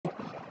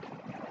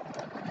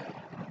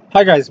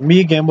Hi guys,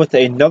 me again with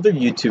another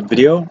YouTube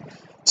video.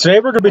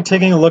 Today we're going to be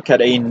taking a look at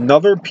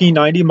another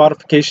P-90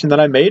 modification that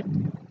I made.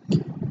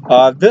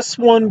 This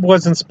one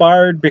was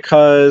inspired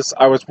because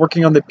I was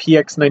working on the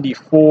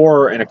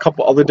PX94 and a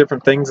couple other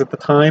different things at the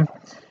time.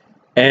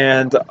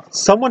 And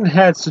someone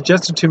had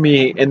suggested to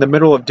me in the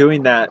middle of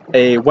doing that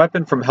a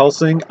weapon from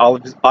Hellsing.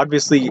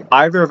 Obviously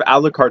either of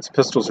Alucard's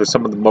pistols are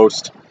some of the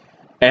most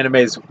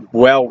anime's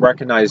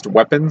well-recognized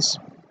weapons.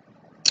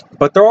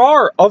 But there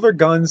are other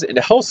guns in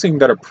Hellsing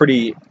that are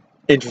pretty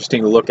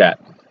interesting to look at.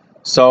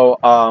 So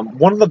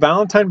one of the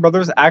Valentine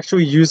brothers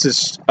actually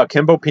uses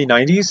akimbo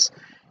P90s,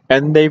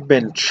 and they've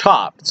been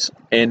chopped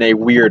in a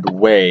weird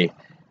way.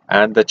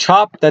 And the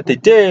chop that they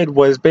did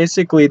was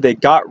basically they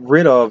got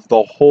rid of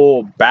the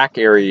whole back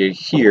area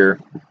here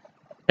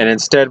and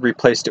instead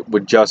replaced it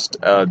with just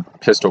a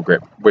pistol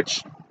grip,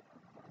 which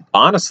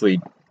honestly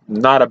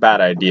not a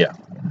bad idea.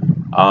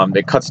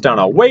 It cuts down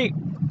on weight.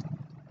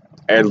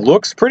 It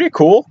looks pretty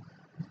cool.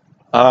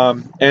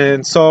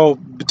 And so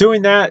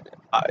doing that,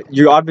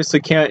 you obviously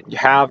can't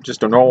have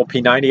just a normal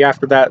P90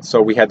 after that, so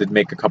we had to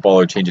make a couple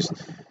other changes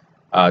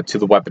to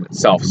the weapon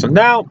itself. So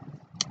now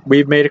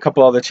we've made a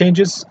couple other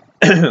changes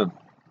and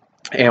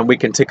we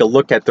can take a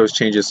look at those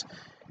changes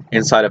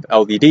inside of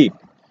LDD.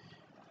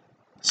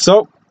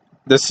 So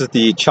this is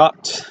the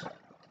chopped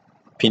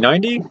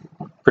P90,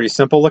 pretty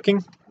simple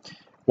looking.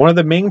 One of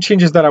the main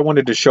changes that I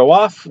wanted to show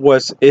off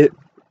was it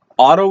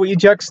auto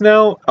ejects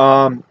now,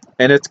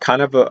 and it's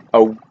kind of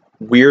a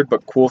weird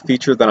but cool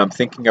feature that I'm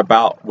thinking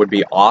about would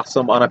be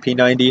awesome on a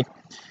P90.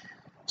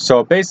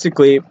 So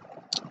basically,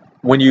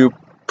 when you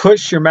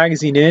push your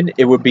magazine in,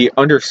 it would be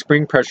under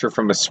spring pressure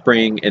from a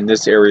spring in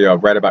this area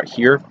right about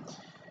here.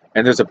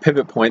 And there's a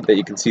pivot point that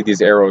you can see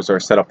these arrows are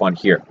set up on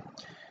here.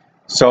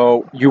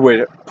 So you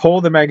would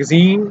pull the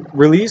magazine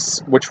release,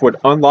 which would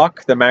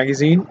unlock the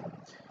magazine.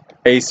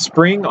 A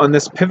spring on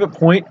this pivot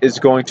point is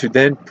going to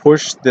then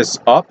push this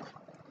up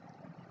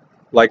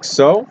like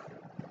so.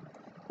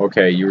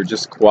 Okay, you were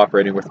just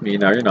cooperating with me,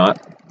 now you're not.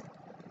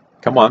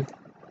 Come on.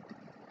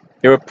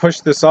 It would push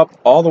this up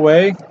all the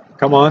way.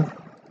 Come on.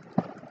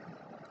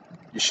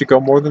 You should go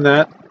more than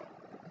that.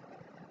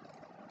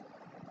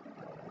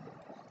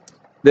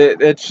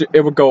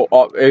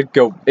 It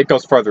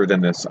goes farther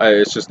than this.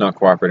 It's just not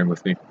cooperating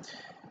with me.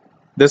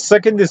 The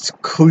second this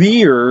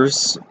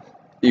clears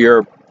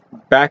your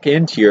back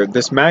end here,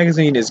 this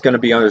magazine is going to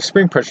be under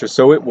spring pressure,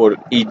 so it will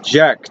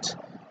eject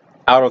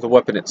out of the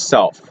weapon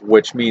itself,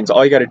 which means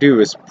all you got to do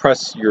is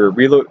press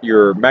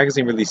your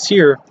magazine release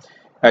here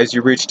as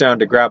you reach down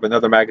to grab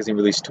another magazine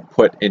release to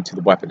put into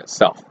the weapon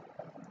itself.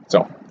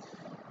 So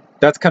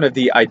that's kind of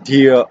the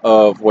idea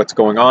of what's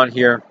going on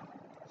here.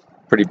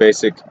 Pretty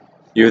basic.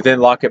 You would then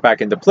lock it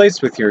back into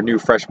place with your new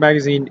fresh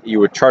magazine. You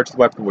would charge the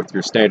weapon with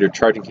your standard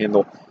charging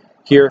handle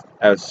here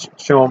as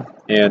shown,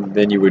 and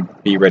then you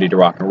would be ready to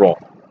rock and roll.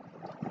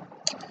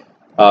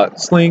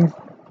 Sling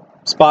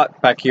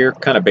spot back here,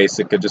 kind of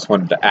basic. I just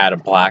wanted to add a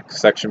black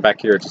section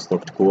back here. It just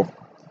looked cool.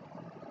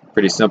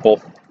 Pretty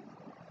simple.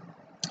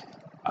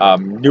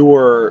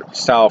 Newer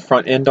style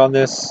front end on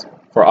this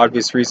for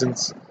obvious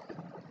reasons.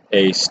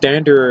 A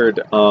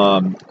standard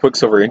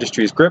Quicksilver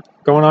Industries grip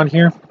going on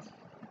here.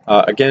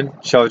 Again,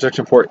 shell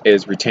ejection port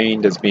is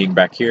retained as being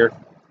back here.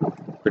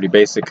 Pretty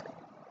basic.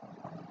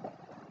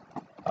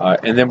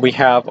 And then we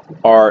have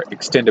our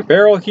extended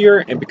barrel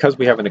here, and because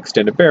we have an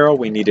extended barrel,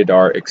 we needed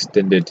our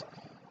extended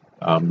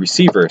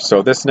receiver.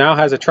 So this now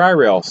has a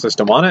tri-rail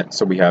system on it.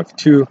 So we have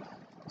two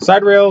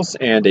side rails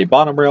and a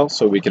bottom rail,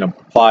 so we can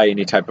apply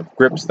any type of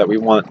grips that we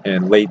want,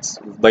 and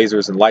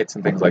lasers and lights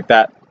and things like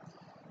that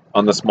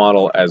on this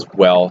model, as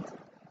well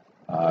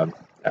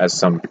as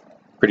some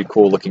pretty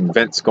cool looking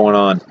vents going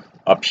on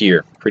up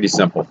here. Pretty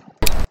simple.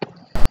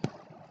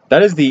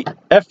 That is the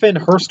FN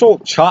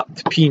Herstal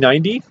chopped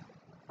P90.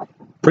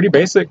 Pretty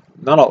basic,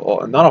 not a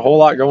whole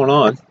lot going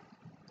on.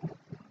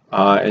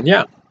 And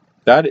yeah,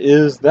 that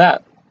is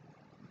that.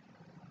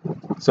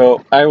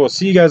 So I will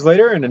see you guys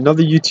later in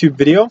another YouTube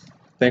video.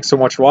 Thanks so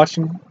much for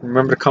watching.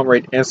 Remember to comment,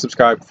 rate, and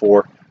subscribe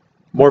for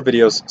more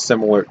videos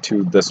similar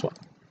to this one.